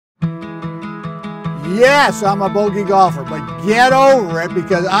Yes, I'm a bogey golfer, but get over it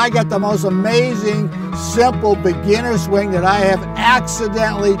because I got the most amazing, simple beginner swing that I have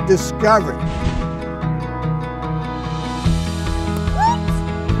accidentally discovered.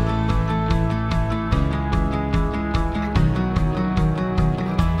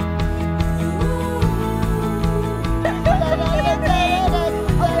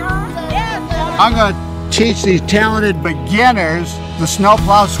 I'm going to teach these talented beginners the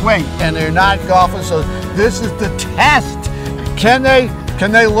snowplow swing, and they're not golfers, so this is the test. Can they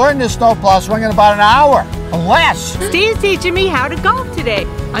learn this snowplow swing in about an hour or less? Steve's teaching me how to golf today.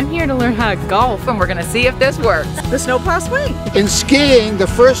 I'm here to learn how to golf, and we're going to see if this works. The snowplow swing. In skiing, the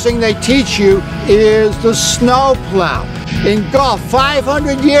first thing they teach you is the snowplow. In golf,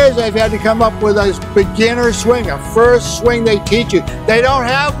 500 years I've had to come up with a beginner swing, a first swing they teach you. They don't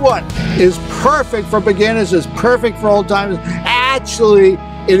have one. It's perfect for beginners, it's perfect for old timers. Actually,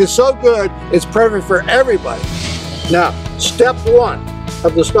 it is so good, it's perfect for everybody. Now, step one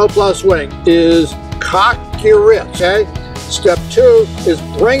of the snowplow swing is cock your wrist, okay? Step two is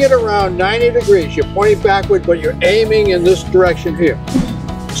bring it around 90 degrees. You're pointing backward, but you're aiming in this direction here.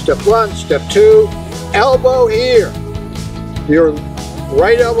 Step one, step two, elbow here. Your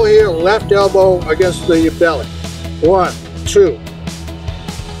right elbow here, left elbow against the belly. 1, 2.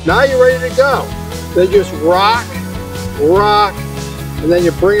 Now you're ready to go. Then just rock, rock, and then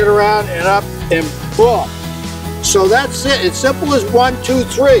you bring it around and up and boom. So that's it. It's simple as 1, 2,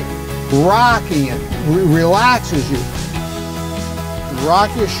 3. Rocking it relaxes you.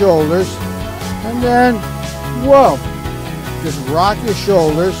 Rock your shoulders, and then whoa. Just rock your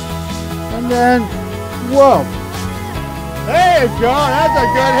shoulders, and then whoa. There you go, that's a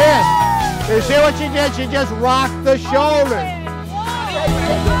good hit. You see what she did? She just rocked the shoulders.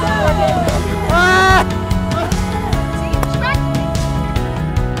 Ah!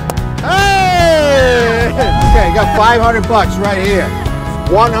 Hey! Okay, you got 500 bucks right here.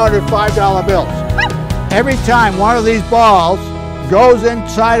 100 $5 bills. Every time one of these balls goes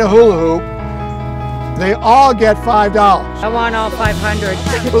inside a hula hoop, they all get $5. I want all 500.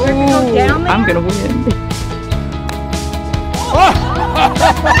 Go down there? I'm going to win.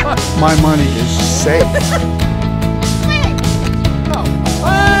 My money is safe.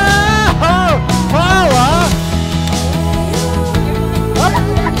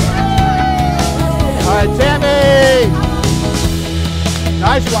 All right, Tammy.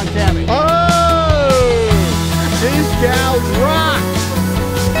 Nice one, Tammy. Oh, these gals rock.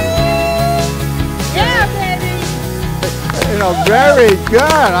 Yeah, baby. You know, very good.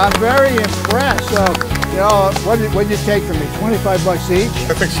 I'm very impressed. So, you know, what did you take from me? 25 bucks each?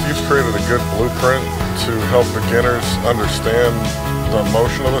 I think Steve's created a good blueprint to help beginners understand the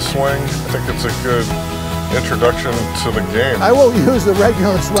motion of the swing. I think it's a good introduction to the game. I won't use the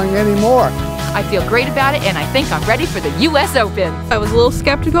regular swing anymore. I feel great about it, and I think I'm ready for the U.S. Open. I was a little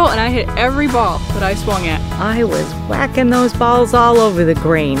skeptical, and I hit every ball that I swung at. I was whacking those balls all over the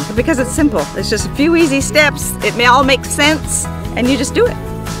green. Because it's simple. It's just a few easy steps. It all makes sense, and you just do it.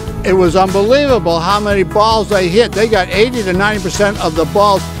 It was unbelievable how many balls they hit. They got 80 to 90% of the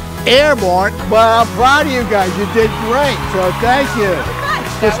balls airborne. But I'm proud of you guys. You did great. So thank you.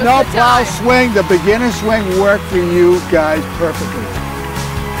 The snowplow swing, the beginner swing worked for you guys perfectly.